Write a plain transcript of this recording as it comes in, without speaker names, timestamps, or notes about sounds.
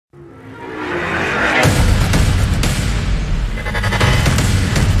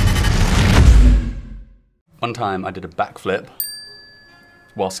One time I did a backflip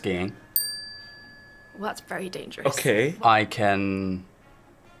while skiing. Well, that's very dangerous. Okay. I can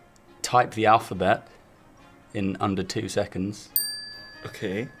type the alphabet in under 2 seconds.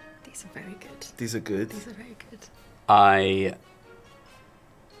 Okay. These are very good. These are good. These are very good. I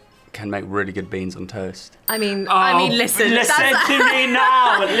can make really good beans on toast. I mean, Listen listen. to me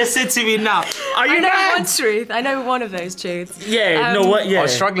now. Listen to me now. Are you I know mad? one truth. I know one of those truths. Yeah. No. What? Yeah. I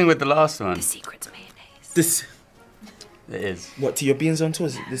was struggling with the last one. The secret's mayonnaise. This. It is. What, to your beans on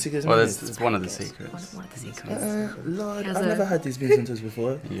toast? The secret's Well, mayonnaise? it's one of the secrets. One of the secrets. Lord, Has I've a- never had these beans on toast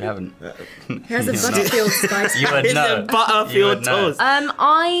before. You haven't. Here's a You're not. Butterfield spice. You would It's know. a Butterfield You would know.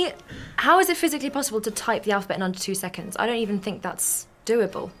 toast. How is it physically possible to type the alphabet in under 2 seconds? I don't even think that's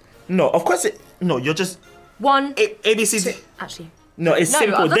doable. No, of course no, you're just One, ABC. actually. No, it's No,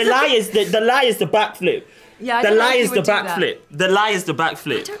 simple. The lie is the backflip. Yeah, I The don't know lie if is you the would do that. backflip. The lie is the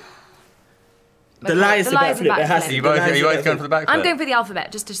backflip. don't- The Okay, lie is the lie is the backflip. It has backflip. to. Are you the both, lie is are you the both going backflip. for the backflip? I'm going for the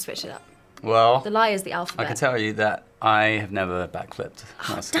alphabet, just to switch it up. Well, The lie is the I alphabet. can tell you that I have never backflipped.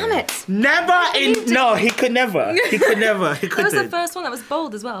 Damn it! Never in. No, he could never. He could never. He That was the couldn't. first one that was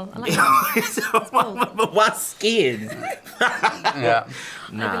bold as well. I like that. What's skiing? Yeah,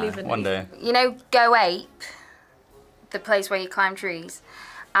 I believe in one it. day. You know Go Ape, the place where you climb trees?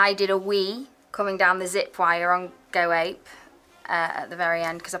 I did a wee coming down the zip wire on Go Ape at the very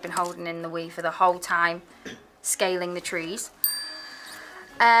end because I've been holding in the wee for the whole time, scaling the trees.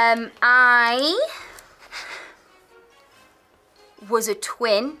 I was a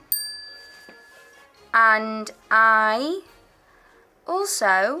twin, and I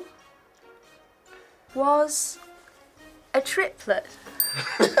also was a triplet.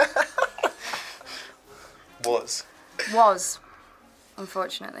 Was,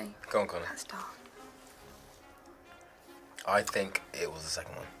 unfortunately. Go on, Connor. That's dark. I think it was the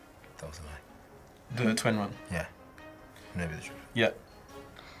second one. That was a lie. The twin one. Yeah. Maybe the truth. Yeah.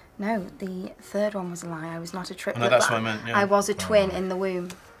 No, the third one was a lie. I was not a triplet. No, that's but what I meant, yeah. I was a twin in the womb.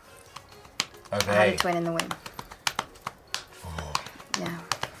 I had Okay. a twin in the womb. Yeah.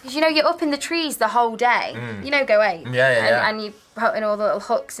 Because you know, you're up in the trees the whole day. You know, Go Ape. Yeah. And you're putting all the little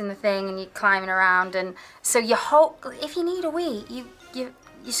hooks in the thing and you're climbing around. And so your whole, if you need a wee, you're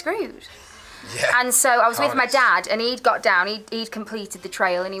screwed. Yeah. And so I was with my Harness. dad, and he'd got down, he'd completed the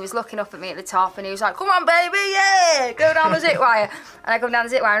trail, and he was looking up at me at the top, and he was like, "Come on, baby, yeah, go down the zip wire." And I come down the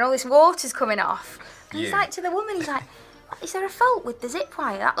zip wire, and all this water's coming off. And he's Yeah. like to the woman, he's like, "Is there a fault with the zip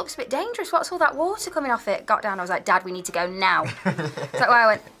wire? That looks a bit dangerous. What's all that water coming off it?" Got down, I was like, "Dad, we need to go now." So that's why I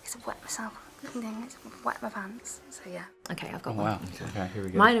went, "Because I've wet myself. I've wet my pants." So yeah. Okay, I've got Oh, one. wow. Okay, here we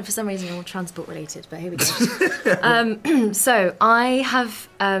go. Mine are for some reason all transport related, but here we go. So I have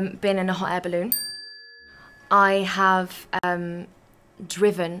been in a hot air balloon. I have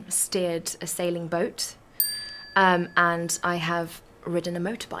steered a sailing boat, and I have ridden a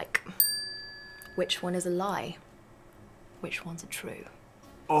motorbike. Which one is a lie? Which one's a true?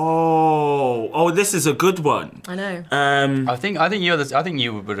 Oh, this is a good one. I know. I think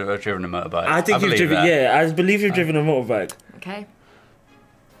you would have driven a motorbike. I think you've believe driven. that. Yeah, I believe you've driven a motorbike. Okay.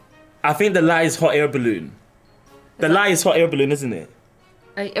 I think the lie is hot air balloon. The lie is hot air balloon, isn't it?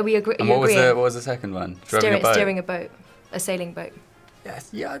 Are we And what was the second one? Driving a boat. Steering a boat, a sailing boat. Yes.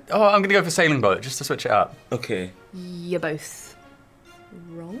 Yeah. Oh, I'm gonna go for sailing boat just to switch it up. Okay. You're both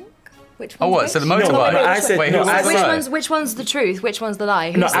wrong. Which Oh, one's what? which? So the No, motorbike. I said- Wait, no, who's I the said- lie? Which one's the truth? Which one's the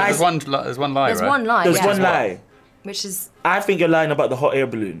lie? No, Who's I- There's one lie, There's right? one lie. There's yeah. one lie. Which is, I think you're lying about the hot air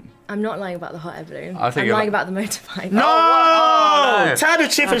balloon. I'm not lying about the hot air balloon. I think I'm you're lying li- about the motorbike. No! Oh, no. Tell the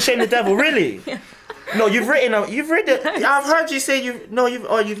truth and shame the devil. Really? No, you've written. You've written. I've heard you say you've. No, you've.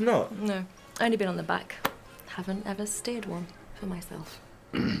 Oh, you've not. No, only been on the back. Haven't ever steered one for myself.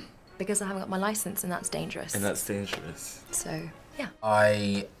 Because I haven't got my license, and that's dangerous. And that's dangerous. So, yeah.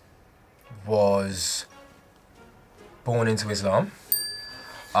 I was born into Islam.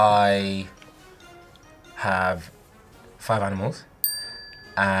 I have 5 animals,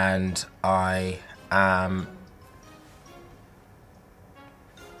 and I am.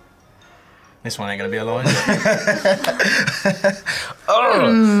 This one ain't gonna be a lie, is it?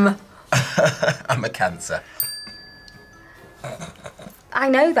 I'm a Cancer. I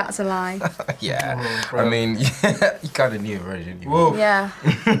know that's a lie. Yeah. I mean, you kind of knew already, didn't you? Yeah.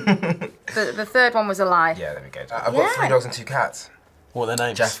 The third one was a lie. Yeah, there we go. I've got 3 Yeah. dogs and 2 cats. What are their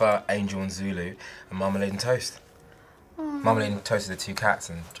names? Jaffa, Angel, and Zulu, and Marmalade and Toast. Marmalade and Toast are the 2 cats,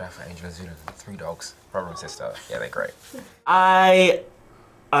 and Jaffa, Angel, and Zulu are the 3 dogs. Brother and sister. Yeah, they're great. I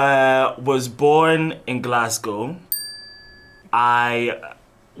was born in Glasgow. I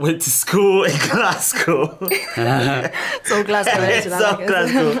went to school in Glasgow. It's all Glasgow. It's all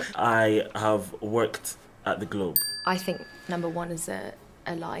Glasgow. I have worked at the Globe? I think number one is a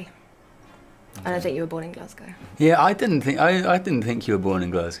lie. I don't think you were born in Glasgow. Yeah, I didn't think you were born in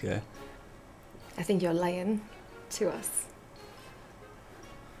Glasgow. I think you're lying to us.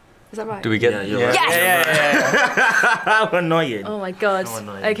 Is that right? Do we get? Yeah, you're right. Yes! How annoying. Oh my god. How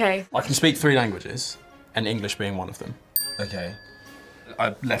annoying. Okay. I can speak 3 languages, and English being one of them. Okay.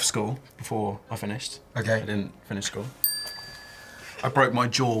 I left school before I finished. Okay. I didn't finish school. I broke my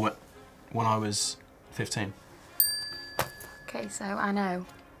jaw when I was 15. Okay, so I know.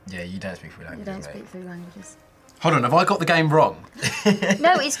 Yeah, you don't speak 3 You languages, don't mate. speak 3 languages. Hold on, have I got the game wrong?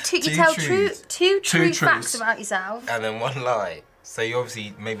 No, it's you Two tell truths. two true truths. facts about yourself. And then 1 lie. So you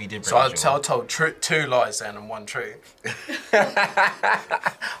obviously maybe did So I break your jaw. told 2 lies then and 1 truth.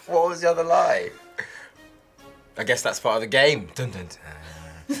 What was the other lie? I guess that's part of the game. Dun, dun,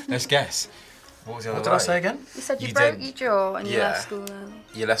 dun. Let's guess. What was the other What did lie? I say again? You said you, You broke did- your jaw and you yeah. left school early.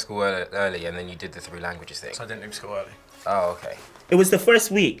 You left school early and then you did the 3 languages thing. So I didn't leave school early. Oh, okay. It was the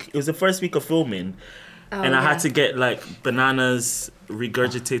first week. It was the first week of filming. And I had to get like bananas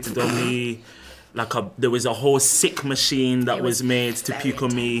regurgitated on me. Like there was a whole sick machine that It was was made to very puke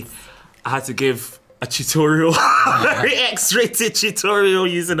on me. I had to give a tutorial, X-rated tutorial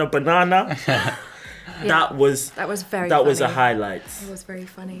using a banana. That was That was very that was a funny. highlight. It was very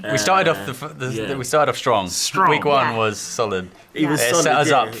funny. We started off yeah. we started off strong. Strong. Week 1 Yeah. was solid. It was It solid, set us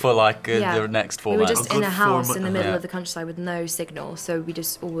yeah. up for like Yeah. the next We format. were just A in good a house format. in the middle Yeah. of the countryside with no signal, so we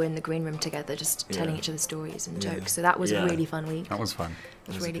just all were in the green room together, just telling each other stories and jokes. So that was Yeah. a really fun week. That was fun. It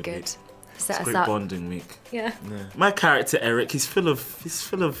was was a really good good. week. Set us Great up. bonding week. Yeah. My character Eric, he's full of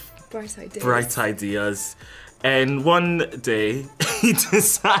Bright ideas. bright ideas. And one day he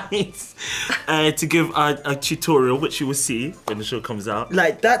decides to give a tutorial, which you will see when the show comes out.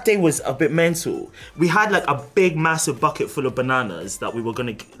 Like that day was a bit mental. We had like a big, massive bucket full of bananas that we were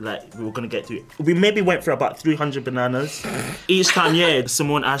gonna get through. We maybe went for about 300 bananas each time. Yeah,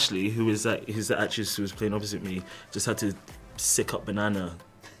 Simone Ashley, who's the actress who was playing opposite me, just had to sick up banana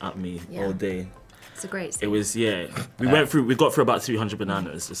at me Yeah. all day. It's a great It scene. was, yeah. We got through about 300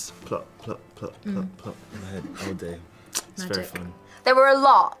 bananas, just plop, plop, plop, plop, plop in my head all day. It's very Magic. fun. There were a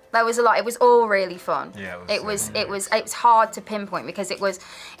lot. There was a lot. It was all really fun. Yeah, it was hard to pinpoint because it was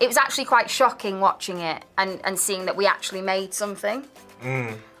actually quite shocking watching it and seeing that we actually made something.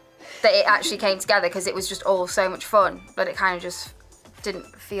 That it actually came together because it was just all so much fun, but it kind of just didn't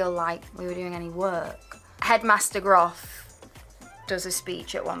feel like we were doing any work. Headmaster Groff does a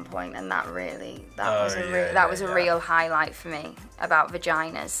speech at one point, and that was a real highlight for me about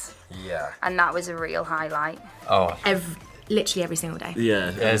vaginas, Yeah. and that was a real highlight. Oh, Literally every single day. Yeah,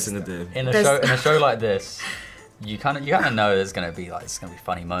 every Yes. single day. in a There's- show like this, you kind of know there's gonna be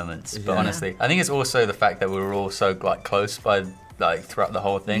funny moments. But Yeah. honestly, I think it's also the fact that we were all so like close by throughout the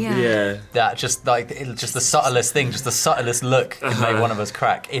whole thing. Yeah. Yeah. That just just the subtlest thing, just the subtlest look could make one of us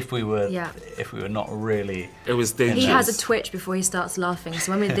crack if we were not really. It was dangerous. He has a twitch before he starts laughing,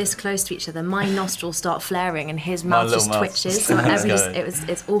 so when we're this close to each other, my nostrils start flaring and his mouth little just mouth twitches. So starts every, going.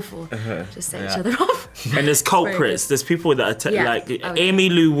 it's awful. Just set each Yeah. other off. And there's culprits. There's people that are Yeah. like Oh, yeah. Amy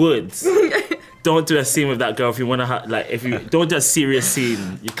Lou Woods. Don't do a scene with that girl if you want to if you don't do a serious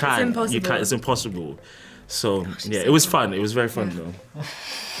scene. You can't. impossible. You can't. It's impossible. So yeah, it was fun. It was very fun though.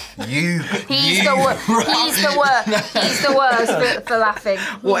 He's the worst for laughing.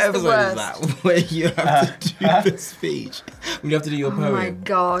 What He's episode the worst. is that? Where you have to do the speech? When you have to do your Oh poem? my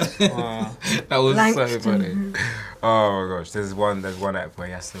god. That was so Langston. funny. Oh my gosh, there's one app where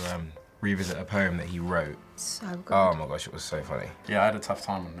he has to revisit a poem that he wrote. So good. Oh my gosh, it was so funny. Yeah, I had a tough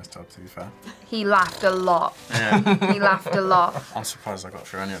time on this job, to be fair. He laughed a lot. Yeah. He laughed a lot. I'm surprised I got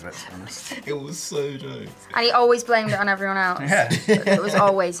through any of it, to be honest. It was so dope. And he always blamed it on everyone else. Yeah. It was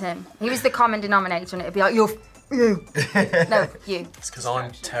always him. He was the common denominator, and it'd be like, you. No, you. It's because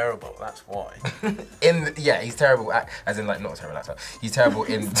I'm terrible, that's why. He's terrible at, as in like not a terrible actor. He's terrible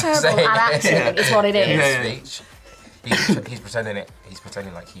in Terrible saying at acting is what it in is. his speech. He's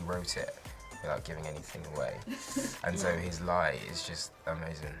pretending like he wrote it without giving anything away. And so his lie is just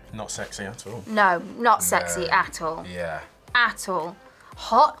amazing. Not sexy at all. No, not sexy at all. Yeah. At all.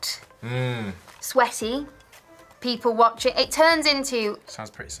 Hot, sweaty, people watching. It turns into, Sounds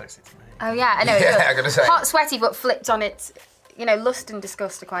pretty sexy to me. oh yeah, I know. It Yeah, does. I gotta say. Hot, sweaty, but flipped on its, lust and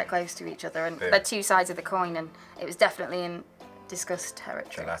disgust are quite close to each other, and Yeah. they're two sides of the coin, and it was definitely in disgust The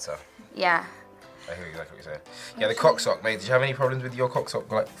territory. latter. Yeah. I hear exactly what you're saying. Yeah, the cock sock, mate. Did you have any problems with your cock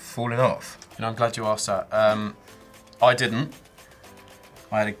sock like falling off? I'm glad you asked that. I didn't.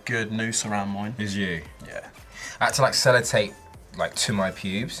 I had a good noose around mine. Is you? Yeah. I had to like sellotape like to my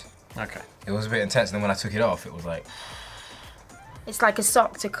pubes. Okay. It was a bit intense, and then when I took it off, it was like It's like a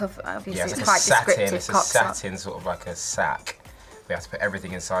sock to cover. Obviously, Yeah, it's it's like quite a satin. descriptive. It's a Cock sock. satin sort of like a sack. We have to put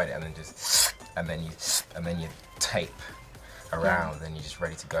everything inside it and then just, and then you tape around, and you're just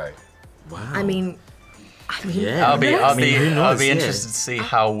ready to go. Wow. I mean, yeah. I'll be who knows, interested to see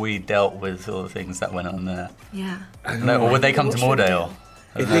how we dealt with all the things that went on there. yeah. No, or would they come to What should we do? Moordale?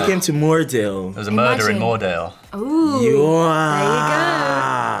 If they came to Moordale. There was a murder in Imagine. Moordale. Ooh.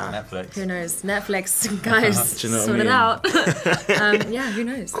 Yeah. Netflix. Who knows? Netflix, guys, Do you know what I sort it mean? out. Yeah, who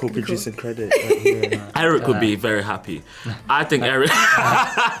knows? Could be Co-producing credit. Eric would be very happy. I think Eric.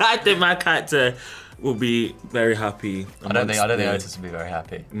 I think my character will be very happy. I don't think Otis would be very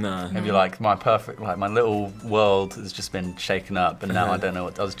happy. Nah. Maybe like my little world has just been shaken up, and now I don't know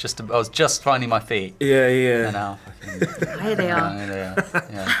what. I was just finding my feet. Yeah, And yeah. now, Here they are. yeah.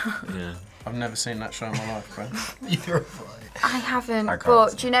 Yeah. I've never seen that show in my life, bro. Neither have I haven't, I can't but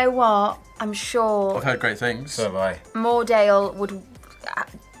see do you know what? I'm sure I've heard great things. So have I. Moordale would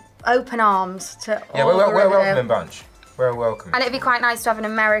open arms to Yeah, all we're the a welcoming Riverdale. bunch. We're a welcoming. And it'd be quite nice to have an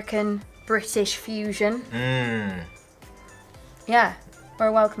American-British fusion. Yeah, we're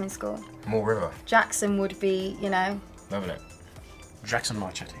a welcoming school. More river. Jackson would be, you know, Loving it. Jackson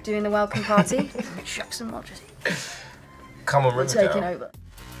Marchetti. doing the welcome party. Jackson Marchetti Come on, Riverdale. taking over.